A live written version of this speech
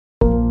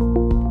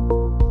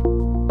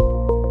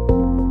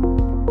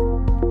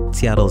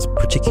Seattle is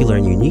particular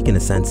and unique in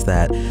the sense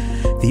that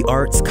the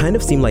arts kind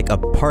of seem like a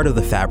part of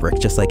the fabric,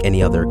 just like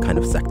any other kind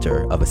of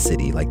sector of a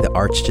city. Like the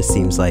arts just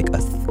seems like a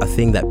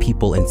thing that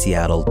people in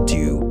Seattle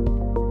do.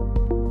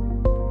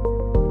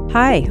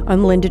 Hi,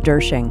 I'm Linda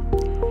Dershing.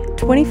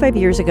 25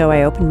 years ago,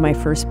 I opened my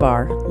first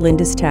bar,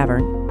 Linda's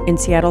Tavern, in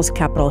Seattle's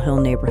Capitol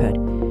Hill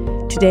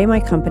neighborhood. Today, my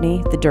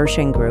company, the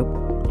Dershing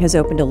Group, has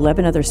opened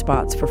 11 other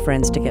spots for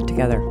friends to get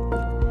together.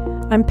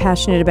 I'm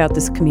passionate about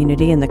this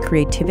community and the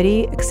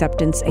creativity,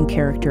 acceptance, and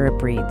character it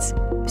breeds.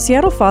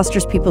 Seattle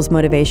fosters people's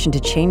motivation to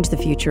change the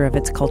future of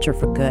its culture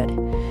for good.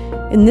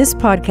 In this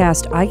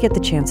podcast, I get the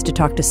chance to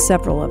talk to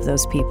several of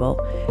those people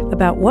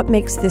about what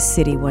makes this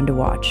city one to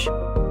watch.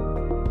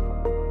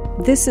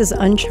 This is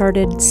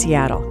Uncharted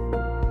Seattle.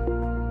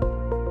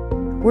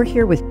 We're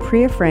here with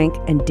Priya Frank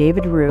and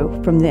David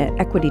Rue from the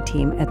Equity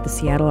Team at the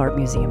Seattle Art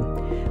Museum,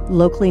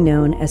 locally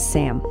known as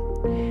SAM.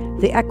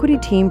 The Equity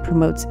Team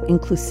promotes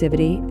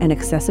inclusivity and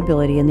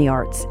accessibility in the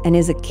arts and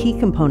is a key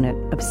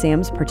component of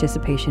SAM's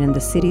participation in the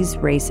city's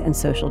Race and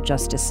Social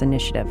Justice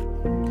Initiative.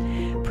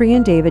 Priya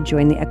and David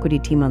joined the Equity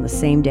Team on the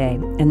same day,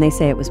 and they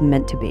say it was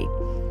meant to be.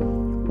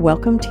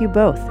 Welcome to you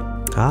both.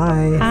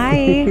 Hi.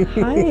 Hi.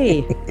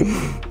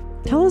 Hi.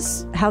 Tell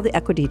us how the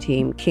Equity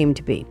Team came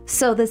to be.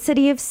 So the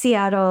City of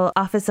Seattle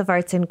Office of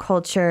Arts and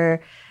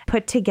Culture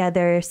put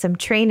together some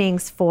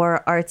trainings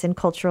for arts and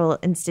cultural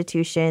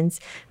institutions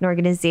and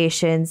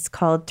organizations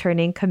called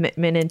Turning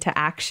Commitment into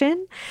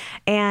Action.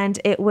 And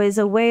it was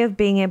a way of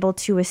being able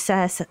to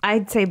assess,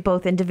 I'd say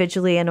both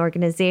individually and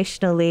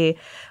organizationally,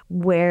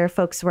 where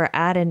folks were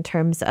at in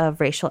terms of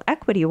racial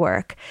equity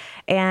work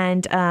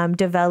and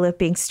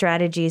developing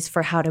strategies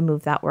for how to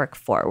move that work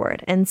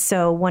forward. And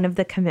so one of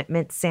the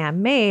commitments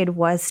Sam made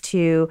was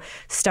to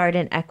start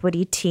an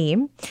equity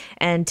team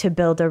and to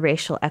build a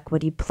racial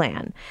equity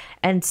plan.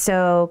 And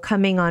so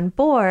coming on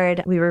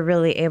board, we were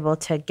really able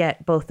to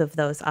get both of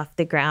those off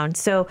the ground.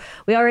 So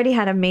we already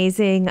had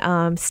amazing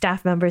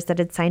staff members that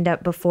had signed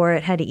up before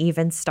it had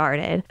even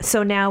started.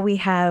 So now we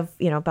have,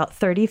 about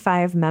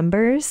 35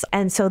 members.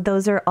 And so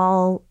those are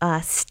all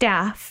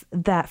staff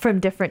that from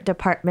different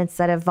departments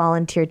that have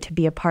volunteered to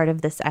be a part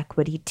of this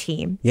equity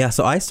team. Yeah,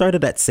 so I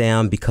started at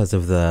SAM because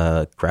of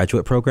the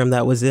graduate program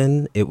that was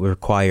in. It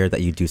required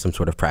that you do some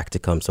sort of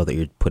practicum so that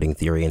you're putting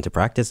theory into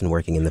practice and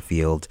working in the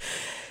field.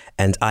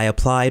 And I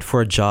applied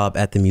for a job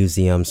at the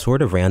museum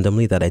sort of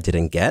randomly that I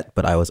didn't get,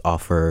 but I was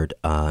offered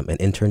an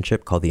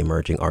internship called the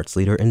Emerging Arts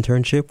Leader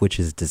Internship, which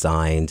is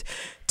designed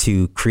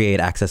to create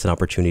access and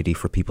opportunity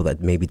for people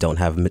that maybe don't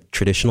have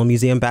traditional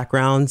museum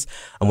backgrounds.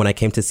 And when I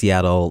came to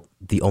Seattle,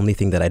 the only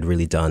thing that I'd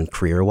really done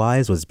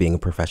career-wise was being a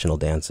professional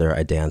dancer.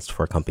 I danced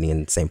for a company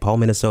in St. Paul,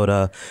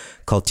 Minnesota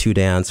called Two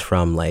Dance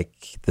from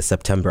like the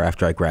September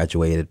after I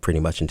graduated pretty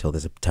much until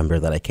the September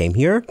that I came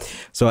here.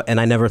 So,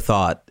 and I never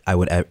thought I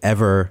would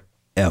ever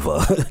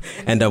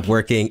end up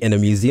working in a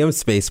museum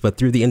space. But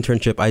through the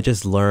internship, I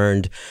just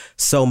learned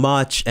so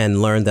much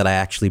and learned that I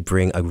actually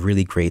bring a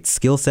really great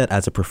skill set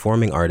as a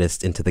performing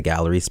artist into the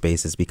gallery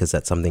spaces because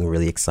that's something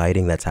really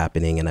exciting that's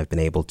happening. And I've been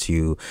able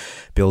to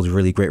build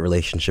really great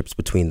relationships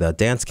between the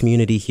dance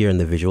community here and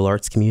the visual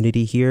arts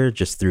community here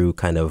just through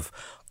kind of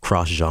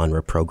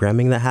cross-genre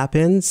programming that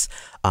happens.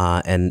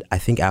 And I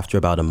think after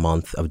about a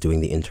month of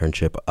doing the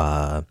internship,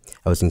 I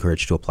was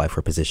encouraged to apply for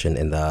a position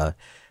in the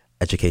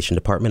education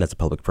department as a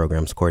public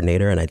programs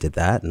coordinator, and I did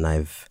that, and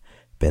I've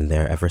been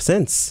there ever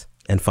since.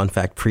 And fun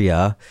fact,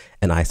 Priya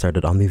and I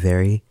started on the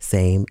very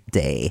same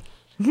day.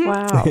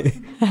 Wow.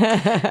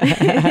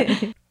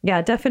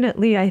 Yeah,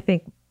 definitely. I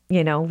think,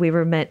 we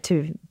were meant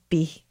to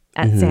be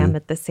at SAM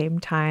at the same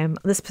time.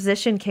 This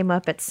position came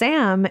up at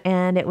SAM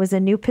and it was a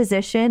new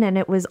position and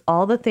it was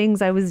all the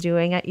things I was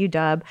doing at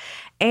UW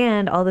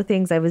and all the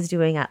things I was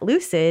doing at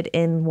Lucid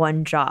in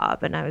one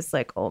job. And I was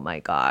like, oh my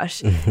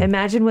gosh,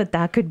 imagine what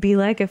that could be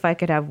like if I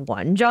could have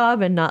one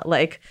job and not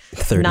like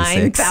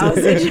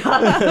 9,000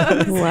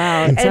 jobs.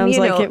 Wow. It sounds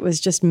like it was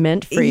just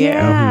meant for you.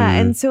 Yeah.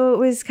 And so it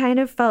was kind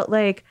of felt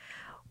like,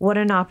 what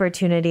an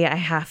opportunity. I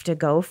have to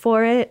go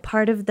for it.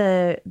 Part of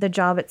the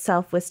job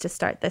itself was to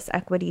start this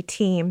equity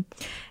team.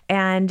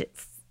 And,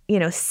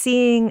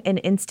 seeing an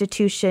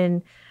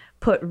institution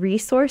put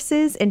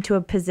resources into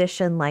a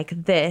position like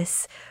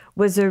this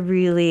was a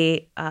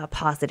really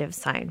positive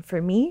sign for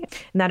me.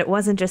 And that it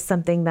wasn't just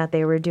something that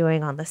they were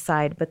doing on the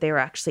side, but they were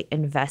actually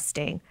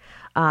investing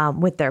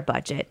with their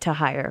budget to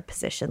hire a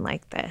position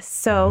like this.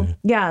 So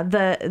yeah,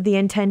 the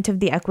intent of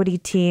the equity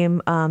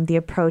team, the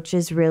approach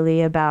is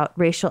really about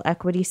racial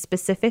equity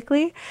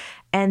specifically,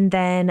 and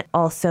then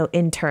also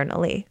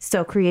internally.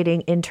 So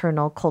creating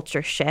internal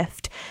culture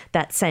shift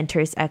that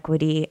centers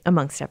equity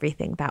amongst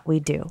everything that we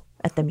do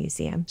at the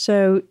museum.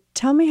 So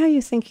tell me how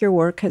you think your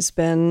work has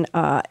been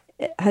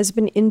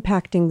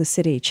impacting the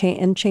city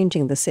and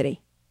changing the city.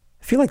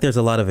 I feel like there's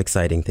a lot of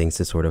exciting things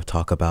to sort of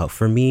talk about.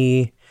 For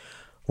me,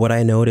 what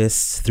I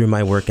noticed through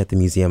my work at the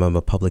museum, I'm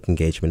a public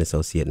engagement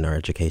associate in our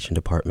education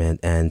department,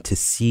 and to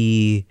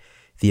see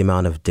the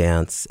amount of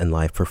dance and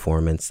live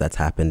performance that's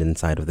happened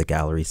inside of the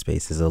gallery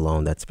spaces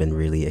alone, that's been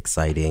really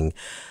exciting.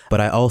 But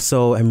I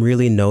also am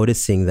really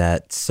noticing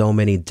that so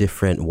many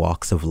different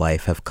walks of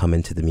life have come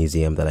into the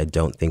museum that I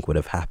don't think would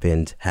have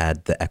happened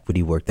had the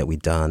equity work that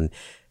we've done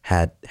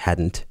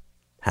hadn't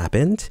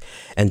happened,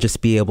 and just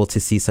be able to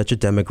see such a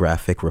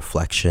demographic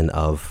reflection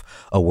of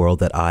a world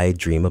that I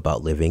dream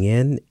about living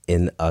in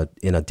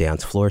a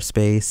dance floor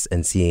space,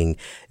 and seeing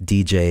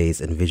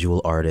DJs and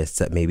visual artists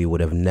that maybe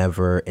would have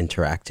never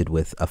interacted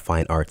with a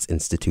fine arts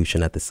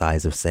institution at the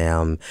size of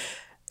SAM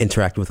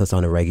interact with us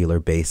on a regular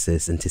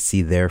basis, and to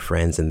see their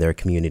friends and their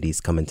communities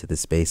come into the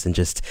space and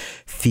just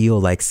feel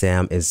like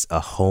SAM is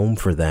a home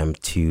for them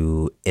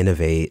to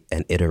innovate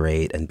and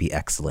iterate and be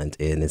excellent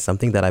in is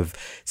something that I've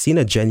seen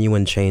a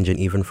genuine change in,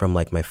 even from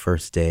like my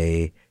first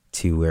day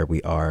to where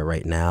we are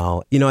right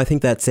now. You know, I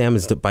think that SAM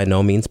is by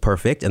no means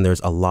perfect, and there's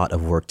a lot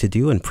of work to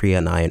do, and Priya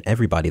and I and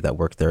everybody that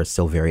worked there are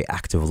still very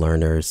active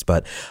learners.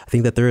 But I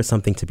think that there is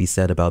something to be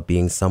said about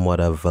being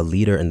somewhat of a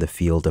leader in the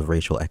field of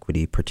racial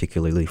equity,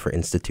 particularly for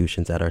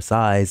institutions at our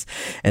size.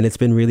 And it's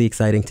been really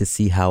exciting to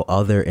see how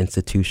other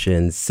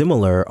institutions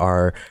similar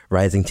are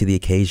rising to the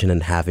occasion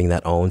and having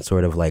that own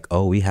sort of like,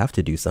 oh, we have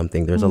to do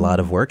something. There's a lot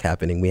of work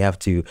happening. We have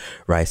to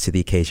rise to the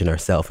occasion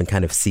ourselves, and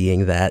kind of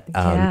seeing that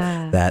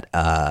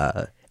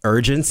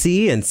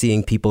urgency and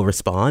seeing people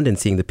respond, and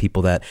seeing the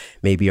people that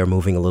maybe are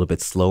moving a little bit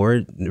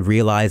slower,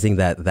 realizing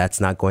that that's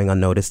not going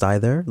unnoticed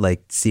either.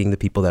 Like seeing the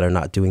people that are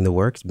not doing the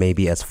work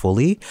maybe as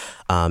fully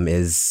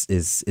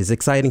is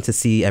exciting to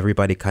see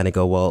everybody kind of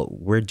go, well,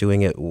 we're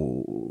doing it.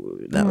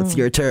 Now it's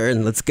your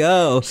turn. Let's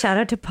go. Shout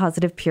out to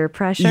positive peer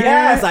pressure.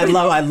 Yes, I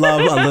love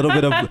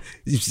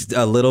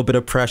a little bit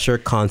of pressure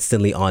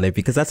constantly on it,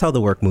 because that's how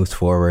the work moves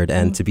forward.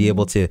 And to be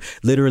able to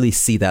literally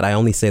see that, I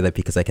only say that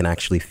because I can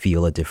actually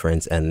feel a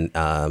difference. And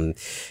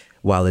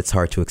while it's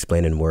hard to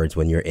explain in words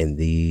when you're in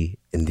the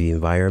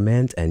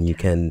environment, and you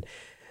can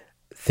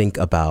think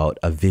about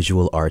a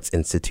visual arts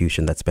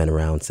institution that's been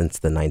around since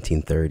the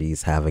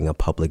 1930s having a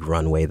public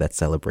runway that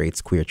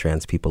celebrates queer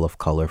trans people of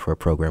color for a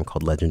program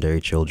called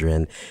Legendary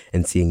Children,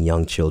 and seeing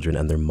young children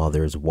and their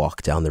mothers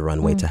walk down the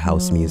runway to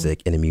house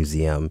music in a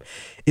museum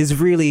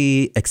is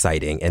really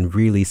exciting, and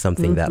really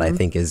something that I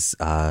think is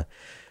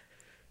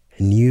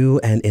new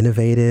and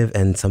innovative,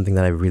 and something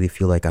that I really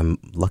feel like I'm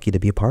lucky to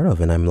be a part of,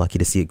 and I'm lucky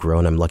to see it grow,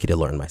 and I'm lucky to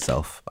learn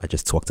myself. I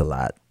just talked a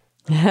lot.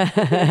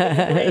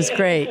 It was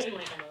great.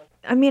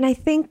 I mean, I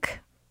think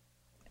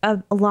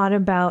a lot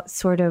about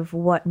sort of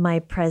what my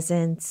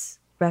presence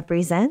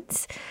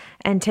represents,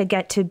 and to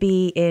get to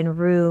be in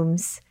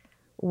rooms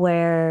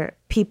where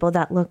people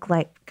that look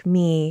like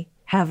me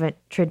haven't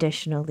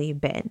traditionally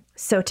been.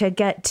 So to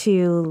get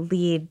to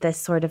lead this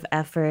sort of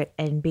effort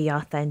and be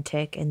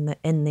authentic in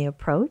the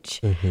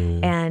approach,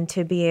 and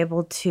to be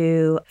able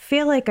to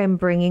feel like I'm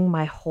bringing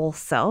my whole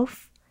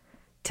self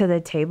to the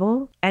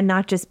table, and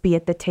not just be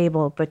at the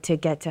table, but to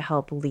get to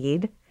help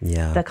lead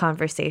the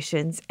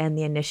conversations and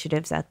the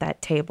initiatives at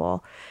that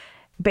table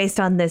based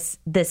on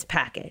this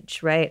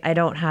package, right? I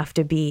don't have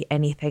to be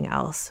anything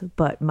else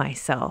but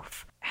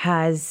myself,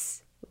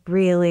 has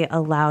really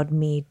allowed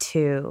me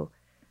to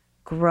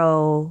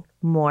grow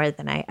more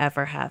than I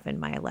ever have in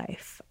my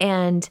life.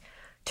 And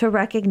to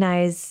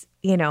recognize,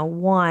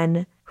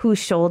 one, whose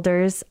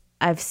shoulders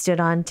I've stood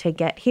on to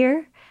get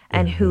here,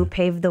 and who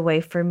paved the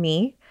way for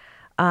me,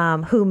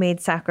 who made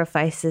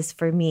sacrifices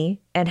for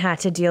me and had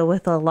to deal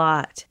with a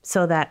lot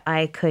so that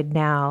I could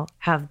now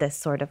have this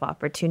sort of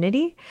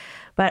opportunity,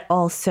 but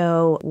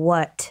also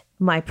what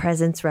my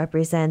presence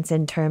represents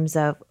in terms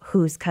of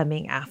who's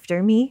coming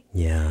after me,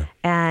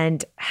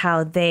 and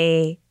how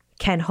they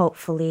can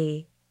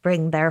hopefully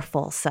bring their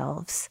full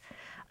selves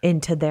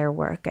into their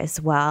work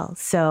as well.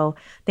 So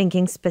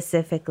thinking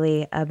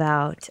specifically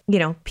about,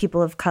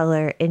 people of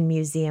color in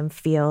museum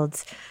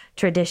fields,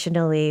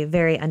 traditionally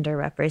very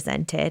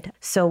underrepresented.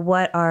 So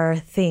what are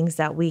things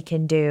that we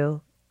can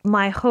do?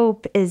 My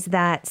hope is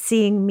that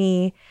seeing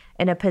me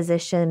in a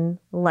position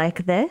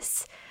like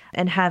this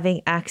and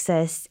having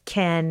access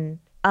can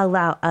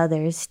allow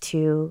others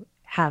to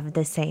have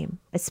the same,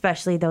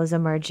 especially those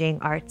emerging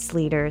arts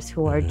leaders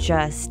who are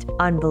just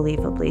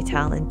unbelievably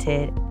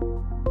talented.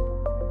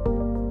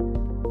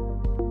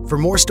 For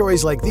more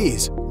stories like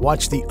these,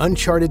 watch the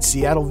Uncharted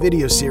Seattle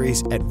video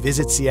series at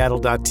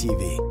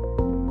visitseattle.tv.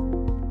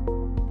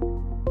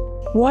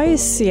 Why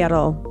is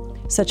Seattle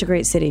such a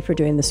great city for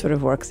doing the sort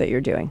of work that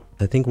you're doing?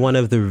 I think one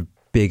of the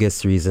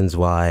biggest reasons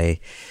why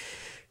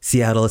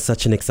Seattle is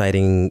such an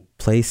exciting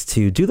place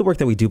to do the work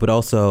that we do, but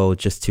also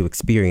just to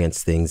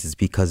experience things, is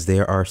because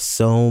there are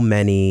so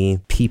many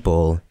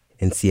people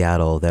in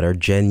Seattle that are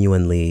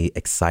genuinely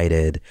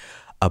excited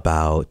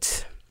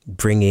about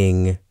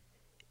bringing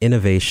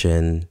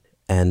innovation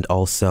and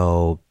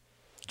also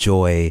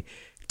joy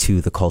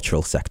to the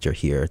cultural sector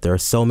here. There are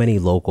so many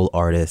local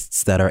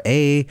artists that are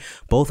A,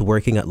 both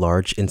working at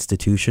large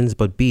institutions,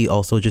 but B,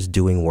 also just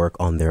doing work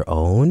on their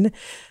own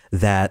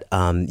that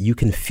you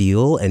can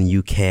feel and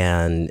you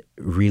can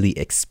really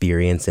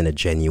experience in a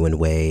genuine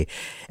way.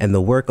 And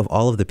the work of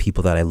all of the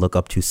people that I look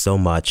up to so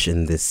much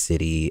in this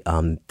city,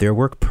 their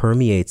work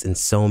permeates in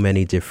so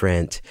many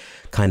different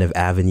kind of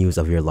avenues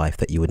of your life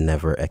that you would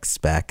never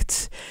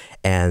expect.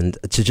 And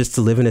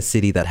to live in a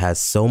city that has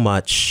so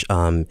much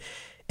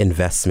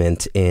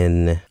investment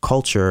in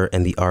culture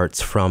and the arts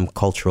from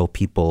cultural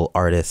people,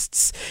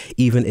 artists,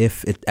 even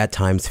if it at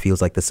times feels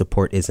like the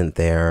support isn't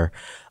there,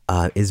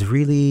 is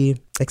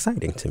really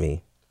exciting to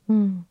me.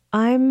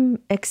 I'm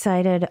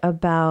excited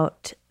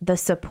about the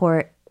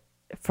support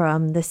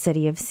from the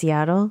city of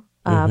Seattle,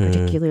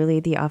 particularly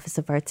the Office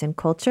of Arts and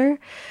Culture.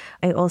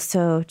 I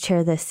also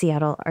chair the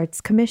Seattle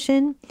Arts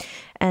Commission,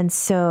 and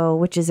so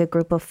which is a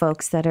group of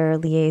folks that are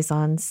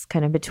liaisons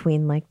kind of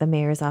between like the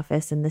mayor's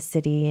office and the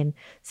city and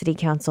city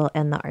council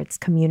and the arts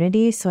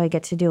community. So I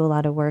get to do a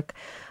lot of work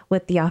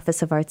with the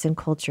Office of Arts and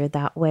Culture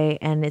that way.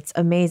 And it's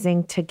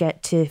amazing to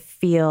get to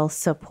feel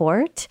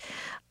support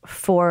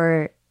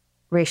for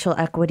racial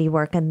equity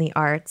work in the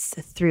arts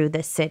through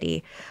the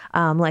city.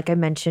 Like I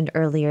mentioned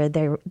earlier,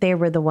 they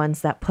were the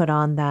ones that put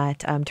on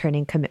that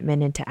Turning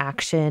Commitment into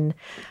Action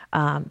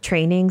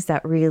trainings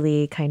that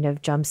really kind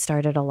of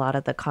jump-started a lot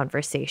of the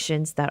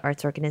conversations that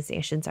arts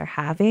organizations are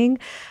having.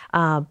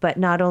 But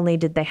not only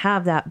did they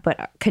have that,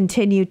 but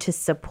continue to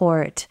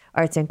support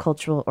arts and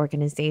cultural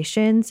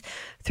organizations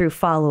through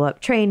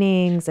follow-up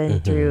trainings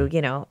and through,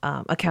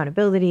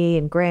 accountability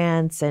and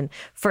grants and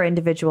for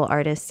individual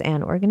artists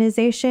and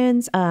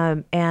organizations.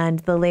 And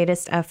the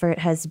latest effort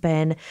has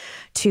been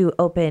to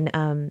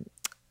open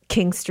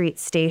King Street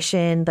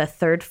Station, the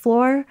third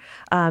floor,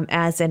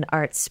 as an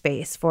art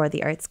space for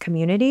the arts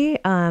community.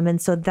 And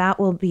so that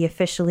will be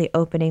officially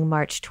opening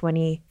March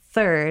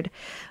 23rd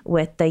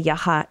with the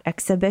Yahat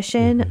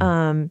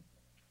exhibition.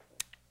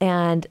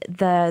 And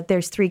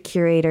there's three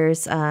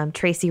curators,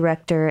 Tracy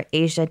Rector,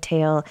 Asia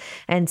Tail,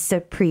 and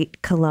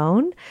Sapreet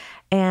Cologne.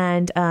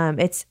 And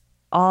it's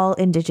all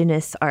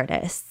Indigenous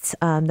artists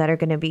that are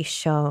going to be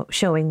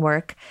showing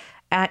work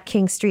at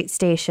King Street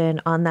Station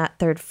on that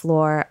third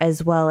floor,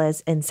 as well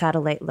as in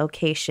satellite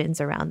locations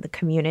around the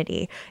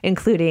community,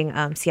 including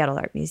Seattle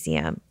Art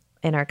Museum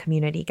in our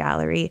community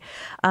gallery.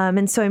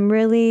 And so I'm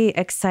really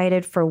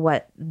excited for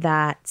what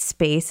that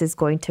space is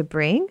going to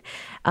bring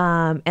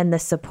and the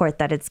support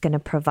that it's going to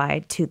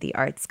provide to the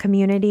arts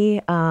community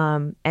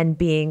and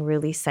being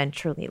really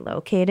centrally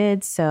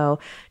located. So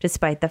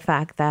despite the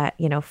fact that,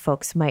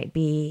 folks might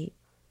be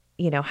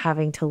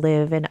having to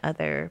live in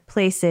other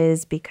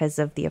places because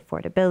of the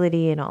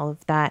affordability and all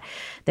of that,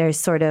 there's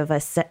sort of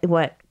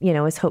what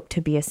is hoped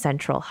to be a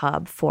central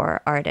hub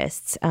for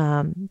artists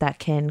that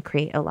can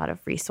create a lot of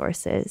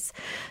resources.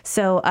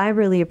 So I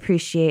really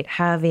appreciate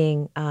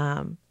having,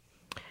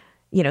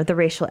 the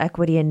Racial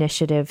Equity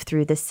Initiative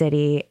through the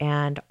city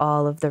and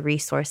all of the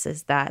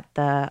resources that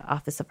the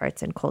Office of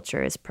Arts and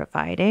Culture is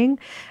providing,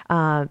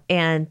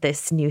 and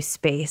this new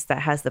space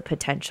that has the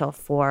potential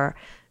for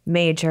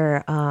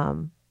major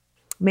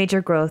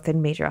growth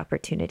and major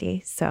opportunity.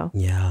 So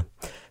yeah,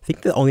 I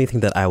think the only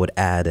thing that I would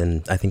add,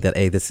 and I think that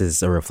this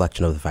is a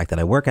reflection of the fact that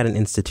I work at an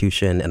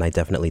institution, and I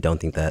definitely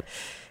don't think that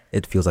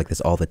it feels like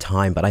this all the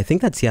time, but I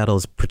think that Seattle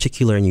is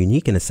particular and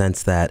unique in a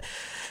sense that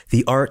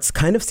the arts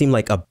kind of seem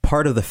like a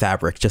part of the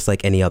fabric, just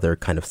like any other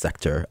kind of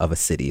sector of a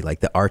city. Like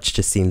the arts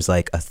just seems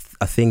like a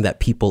thing that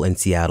people in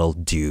Seattle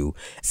do.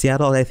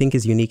 Seattle, I think,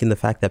 is unique in the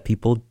fact that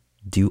people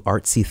do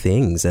artsy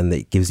things, and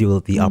it gives you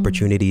the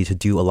opportunity to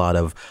do a lot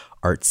of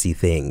artsy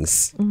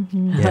things.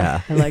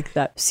 Yeah. I like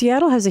that.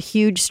 Seattle has a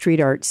huge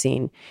street art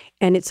scene,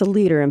 and it's a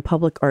leader in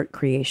public art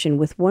creation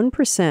with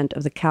 1%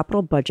 of the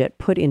capital budget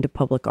put into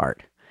public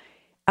art.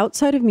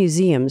 Outside of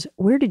museums,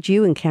 where did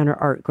you encounter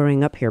art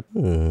growing up here?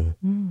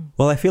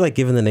 Well, I feel like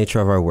given the nature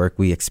of our work,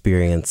 we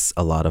experience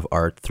a lot of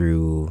art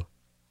through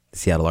the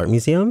Seattle Art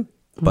Museum.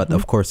 But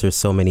of course, there's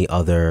so many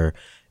other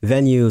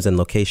venues and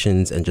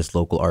locations and just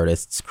local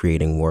artists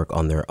creating work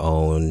on their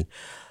own.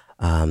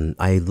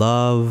 I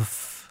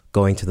love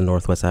going to the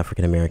Northwest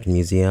African American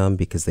Museum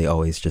because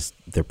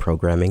their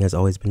programming has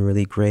always been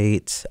really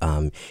great.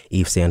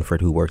 Eve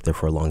Sanford, who worked there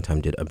for a long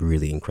time, did a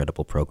really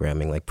incredible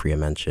programming, like Priya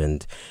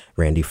mentioned.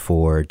 Randy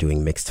Ford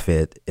doing mixed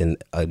fit in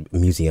a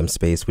museum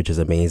space, which is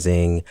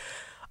amazing.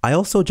 I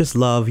also just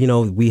love,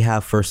 we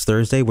have First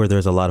Thursday where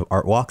there's a lot of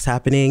art walks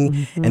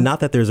happening. And not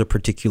that there's a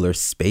particular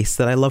space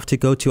that I love to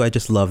go to. I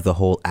just love the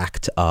whole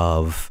act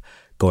of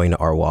going to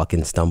Art Walk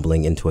and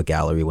stumbling into a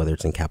gallery, whether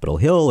it's in Capitol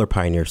Hill or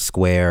Pioneer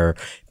Square,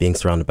 being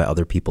surrounded by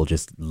other people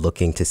just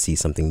looking to see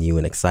something new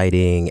and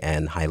exciting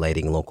and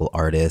highlighting local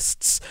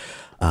artists.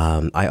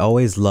 I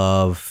always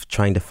love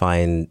trying to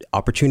find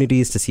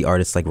opportunities to see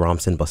artists like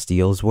Ramson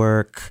Bastille's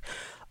work.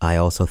 I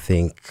also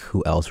think,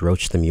 who else?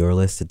 Roach the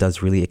Muralist. It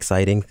does really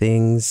exciting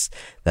things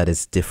that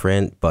is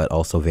different, but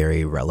also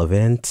very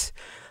relevant.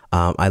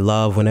 I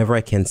love whenever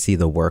I can see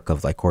the work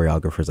of like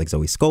choreographers like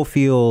Zoe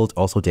Schofield,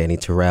 also Danny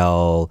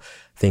Terrell,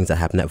 things that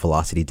happen at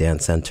Velocity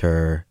Dance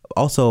Center.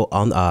 Also,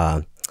 on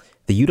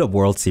the UW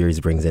World Series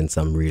brings in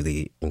some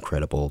really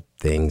incredible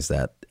things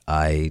that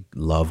I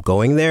love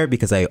going there,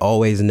 because I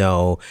always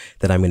know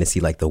that I'm going to see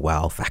like the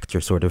wow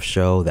factor sort of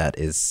show that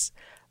is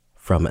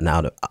from an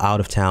out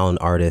of town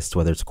artist,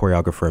 whether it's a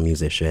choreographer or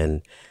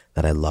musician,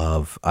 that I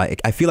love.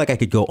 I feel like I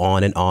could go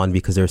on and on,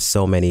 because there's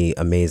so many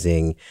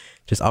amazing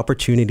just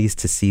opportunities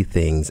to see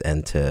things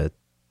and to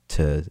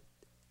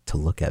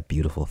look at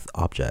beautiful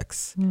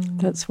objects.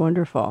 That's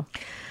wonderful.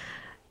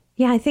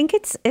 Yeah, I think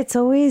it's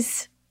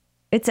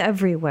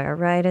everywhere,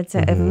 right? It's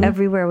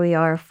everywhere we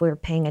are if we're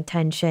paying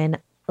attention.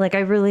 Like, I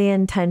really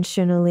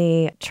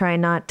intentionally try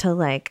not to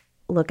like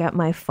look at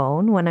my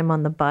phone when I'm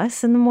on the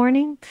bus in the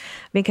morning,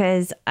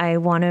 because I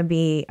want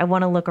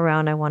to look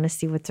around. I want to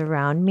see what's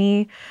around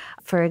me.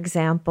 For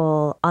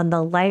example, on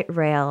the light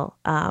rail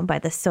by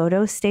the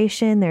Soto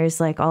station, there's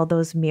like all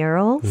those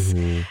murals.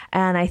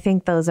 And I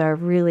think those are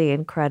really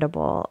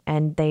incredible,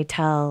 and they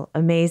tell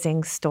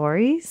amazing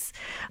stories.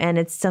 And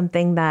it's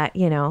something that,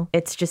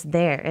 it's just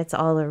there. It's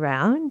all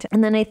around.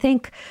 And then I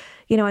think,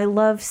 I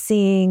love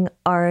seeing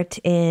art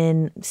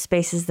in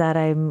spaces that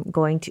I'm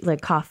going to,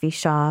 like coffee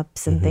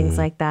shops and things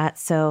like that.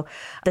 So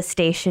the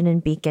station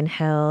in Beacon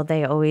Hill,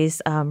 they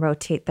always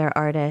rotate their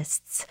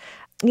artists.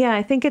 Yeah,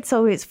 I think it's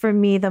always, for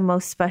me, the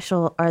most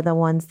special are the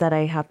ones that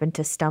I happen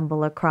to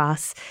stumble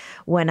across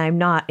when I'm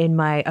not in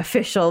my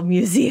official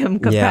museum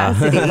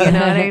capacity, you know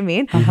what I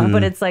mean?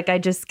 But it's like I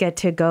just get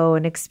to go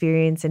and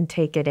experience and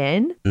take it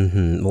in.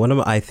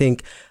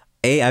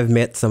 I've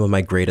met some of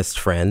my greatest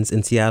friends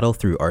in Seattle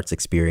through arts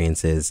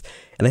experiences.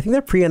 And I think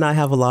that Priya and I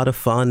have a lot of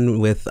fun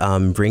with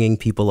bringing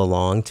people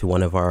along to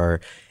one of our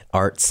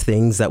arts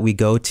things that we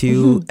go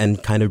to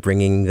and kind of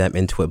bringing them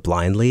into it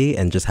blindly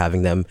and just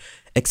having them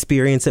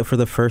experience it for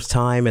the first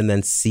time, and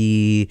then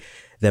see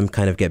them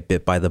kind of get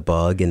bit by the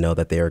bug and know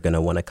that they are going to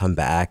want to come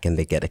back, and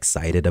they get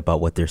excited about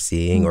what they're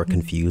seeing or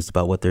confused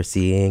about what they're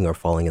seeing or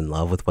falling in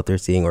love with what they're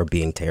seeing or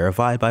being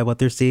terrified by what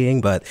they're seeing.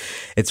 But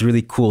it's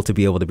really cool to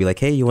be able to be like,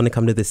 hey, you want to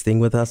come to this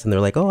thing with us? And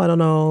they're like, oh, I don't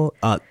know.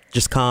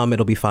 Just come.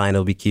 It'll be fine.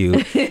 It'll be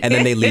cute. And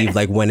then they leave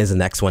like, when is the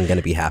next one going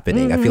to be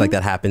happening? I feel like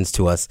that happens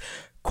to us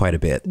quite a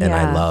bit. And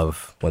I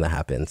love when that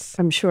happens.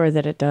 I'm sure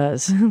that it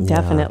does.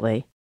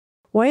 Definitely.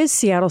 Why is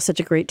Seattle such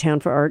a great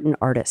town for art and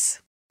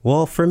artists?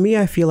 Well, for me,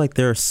 I feel like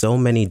there are so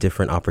many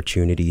different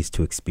opportunities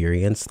to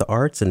experience the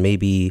arts, and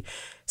maybe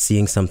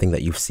seeing something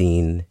that you've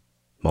seen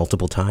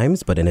multiple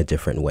times, but in a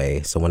different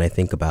way. So when I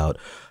think about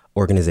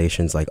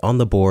organizations like On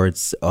the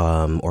Boards,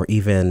 or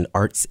even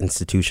arts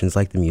institutions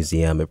like the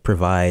museum, it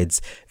provides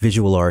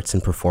visual arts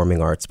and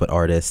performing arts, but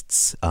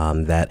artists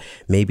that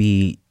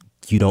maybe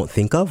you don't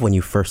think of when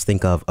you first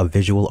think of a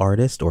visual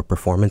artist or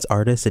performance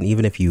artist. And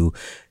even if you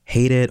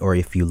hate it or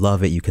if you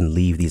love it, you can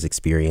leave these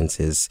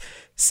experiences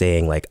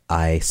saying like,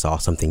 I saw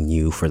something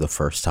new for the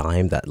first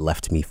time that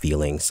left me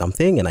feeling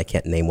something, and I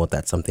can't name what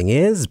that something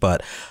is,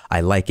 but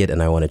I like it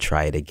and I want to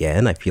try it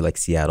again. I feel like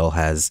Seattle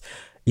has,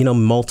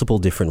 multiple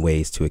different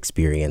ways to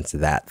experience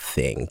that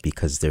thing,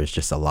 because there's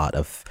just a lot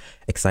of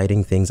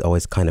exciting things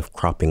always kind of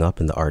cropping up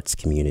in the arts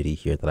community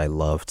here that I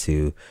love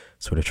to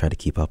sort of try to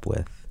keep up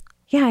with.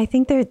 Yeah, I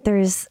think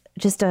there's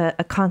just a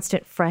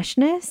constant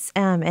freshness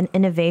and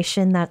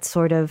innovation that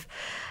sort of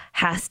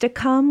has to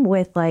come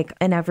with like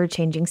an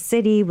ever-changing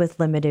city with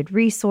limited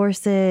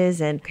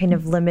resources and kind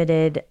of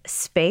limited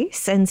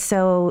space. And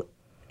so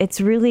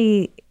it's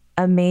really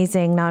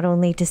amazing not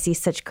only to see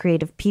such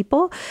creative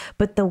people,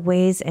 but the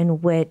ways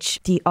in which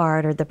the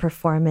art or the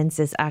performance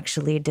is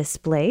actually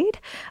displayed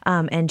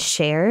and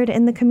shared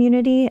in the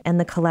community, and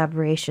the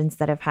collaborations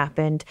that have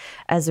happened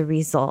as a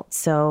result.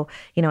 So,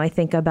 I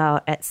think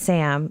about at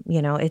SAM,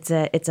 it's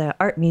a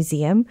art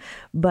museum,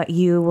 but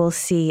you will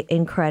see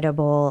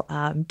incredible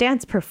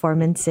dance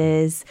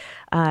performances.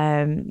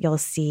 You'll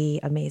see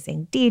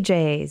amazing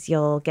DJs.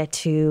 You'll get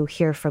to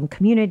hear from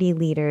community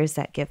leaders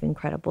that give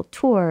incredible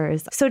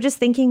tours. So just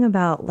thinking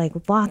about like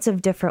lots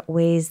of different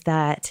ways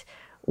that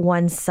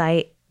one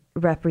site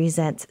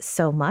represents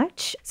so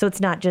much. So it's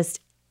not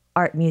just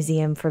art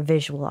museum for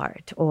visual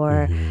art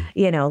or,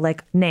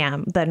 like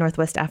NAM, the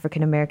Northwest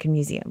African American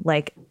Museum.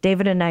 Like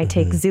David and I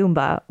take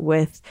Zumba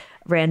with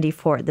Randy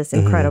Ford, this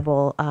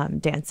incredible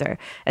dancer.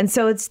 And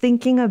so it's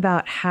thinking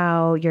about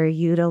how you're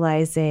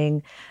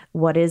utilizing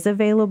what is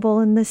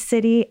available in the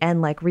city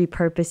and like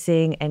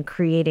repurposing and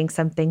creating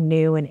something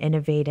new and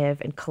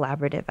innovative and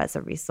collaborative as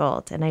a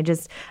result. And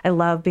I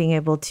love being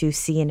able to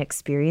see and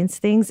experience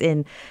things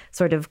in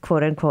sort of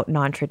quote unquote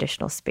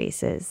non-traditional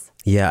spaces.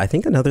 Yeah, I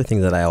think another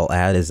thing that I'll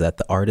add is that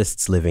the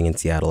artists living in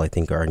Seattle, I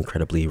think, are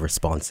incredibly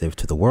responsive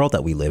to the world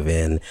that we live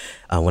in.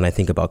 When I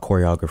think about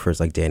choreographers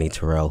like Danny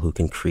Terrell, who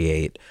can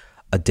create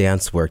a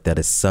dance work that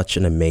is such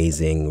an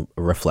amazing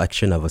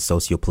reflection of a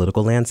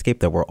socio-political landscape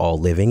that we're all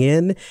living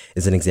in,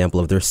 is an example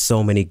of there's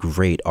so many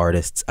great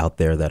artists out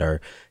there that are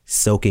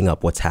soaking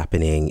up what's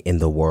happening in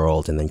the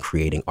world and then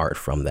creating art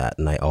from that.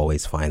 And I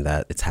always find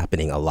that it's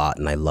happening a lot,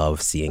 and I love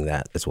seeing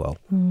that as well.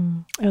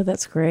 Oh,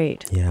 that's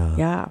great. Yeah.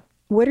 Yeah.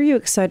 What are you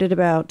excited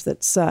about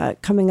that's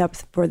coming up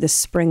for this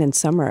spring and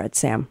summer at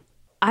SAM?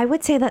 I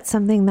would say that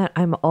something that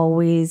I'm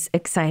always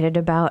excited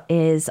about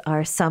is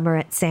our Summer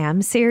at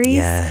Sam series,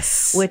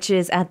 Yes. which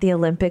is at the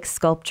Olympic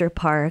Sculpture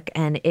Park,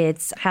 and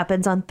it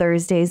happens on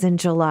Thursdays in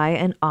July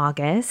and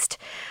August.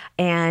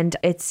 And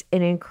it's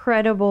an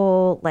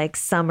incredible like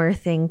summer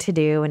thing to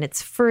do, and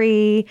it's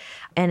free.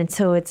 And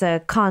so it's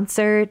a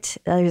concert.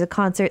 There's a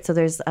concert. So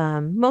there's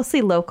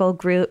mostly local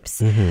groups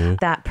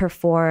that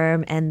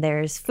perform, and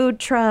there's food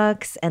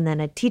trucks, and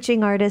then a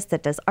teaching artist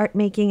that does art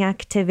making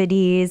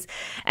activities.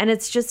 And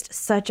it's just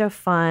such a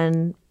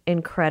fun,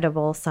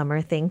 incredible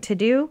summer thing to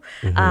do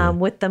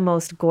with the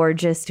most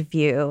gorgeous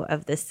view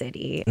of the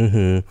city.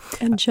 And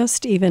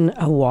just even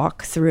a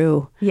walk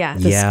through Yeah.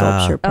 the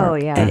sculpture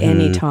park yeah. at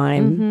any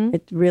time.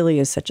 It really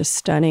is such a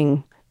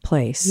stunning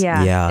place.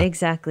 Yeah,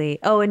 exactly.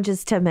 Oh, and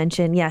just to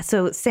mention,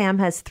 so Sam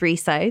has 3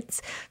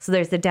 sites. So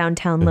there's the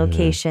downtown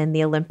location,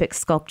 the Olympic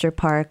Sculpture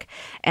Park,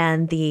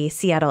 and the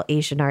Seattle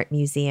Asian Art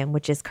Museum,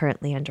 which is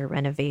currently under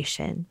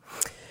renovation.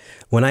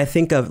 When I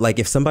think of like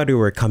if somebody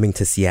were coming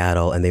to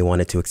Seattle and they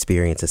wanted to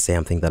experience a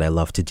Sam thing that I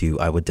love to do,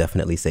 I would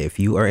definitely say if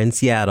you are in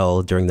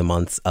Seattle during the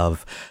months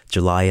of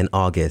July and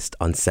August,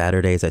 on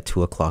Saturdays at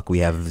 2:00, we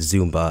have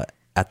Zumba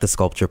at the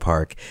Sculpture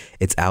Park.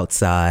 It's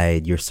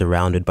outside. You're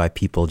surrounded by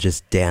people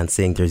just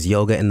dancing. There's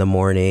yoga in the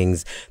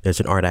mornings. There's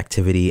an art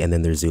activity, and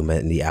then there's Zumba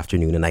in the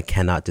afternoon. And I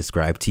cannot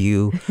describe to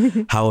you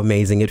how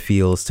amazing it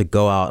feels to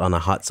go out on a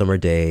hot summer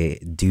day,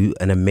 do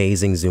an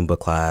amazing Zumba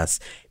class,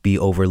 be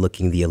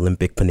overlooking the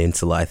Olympic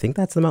Peninsula. I think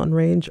that's the mountain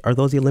range. Are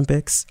those the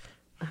Olympics?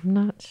 I'm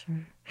not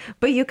sure.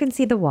 But you can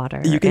see the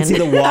water. You can see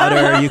the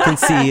water. You can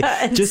see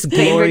just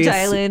Cambridge glorious,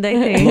 Island, I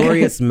think.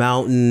 glorious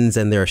mountains,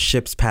 and there are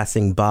ships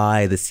passing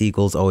by. The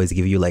seagulls always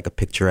give you like a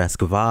picturesque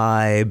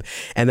vibe.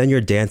 And then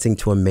you're dancing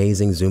to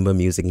amazing Zumba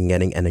music and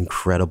getting an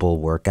incredible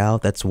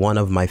workout. That's one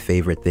of my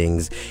favorite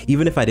things.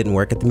 Even if I didn't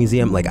work at the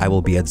museum, like I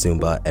will be at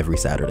Zumba every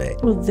Saturday.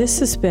 Well, this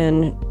has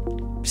been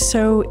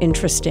so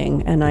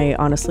interesting, and I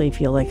honestly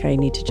feel like I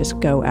need to just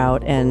go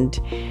out and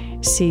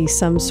see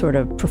some sort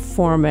of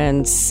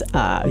performance,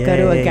 go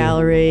to a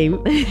gallery,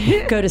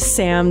 go to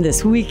Sam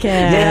this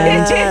weekend.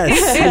 Yes.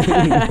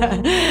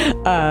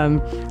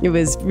 It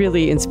was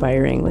really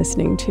inspiring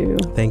listening to.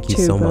 Thank you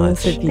to so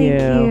both much. of you.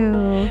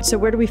 Thank you. So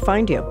where do we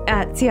find you?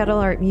 At Seattle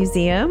Art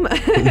Museum.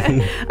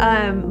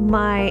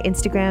 My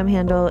Instagram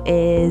handle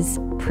is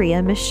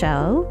Priya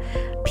Michelle,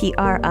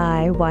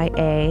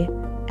 PRIYAMICHELLE,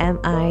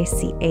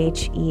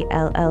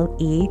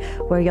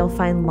 where you'll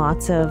find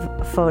lots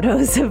of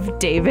photos of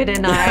David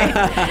and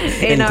I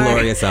in our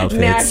glorious outfits.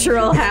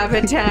 natural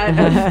habitat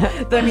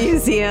of the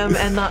museum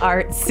and the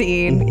art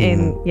scene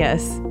in,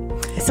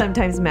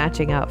 sometimes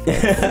matching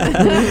outfits.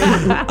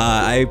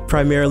 I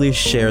primarily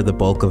share the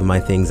bulk of my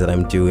things that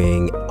I'm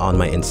doing on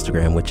my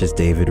Instagram, which is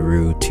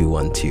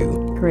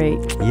DavidRue212.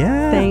 Great.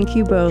 Yeah. Thank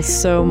you both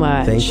so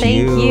much. Thank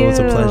you. you. It was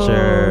a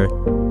pleasure.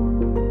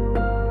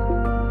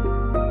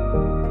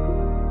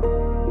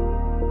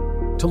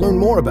 To learn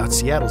more about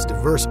Seattle's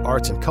diverse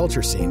arts and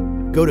culture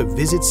scene, go to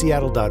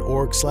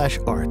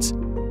visitseattle.org/arts.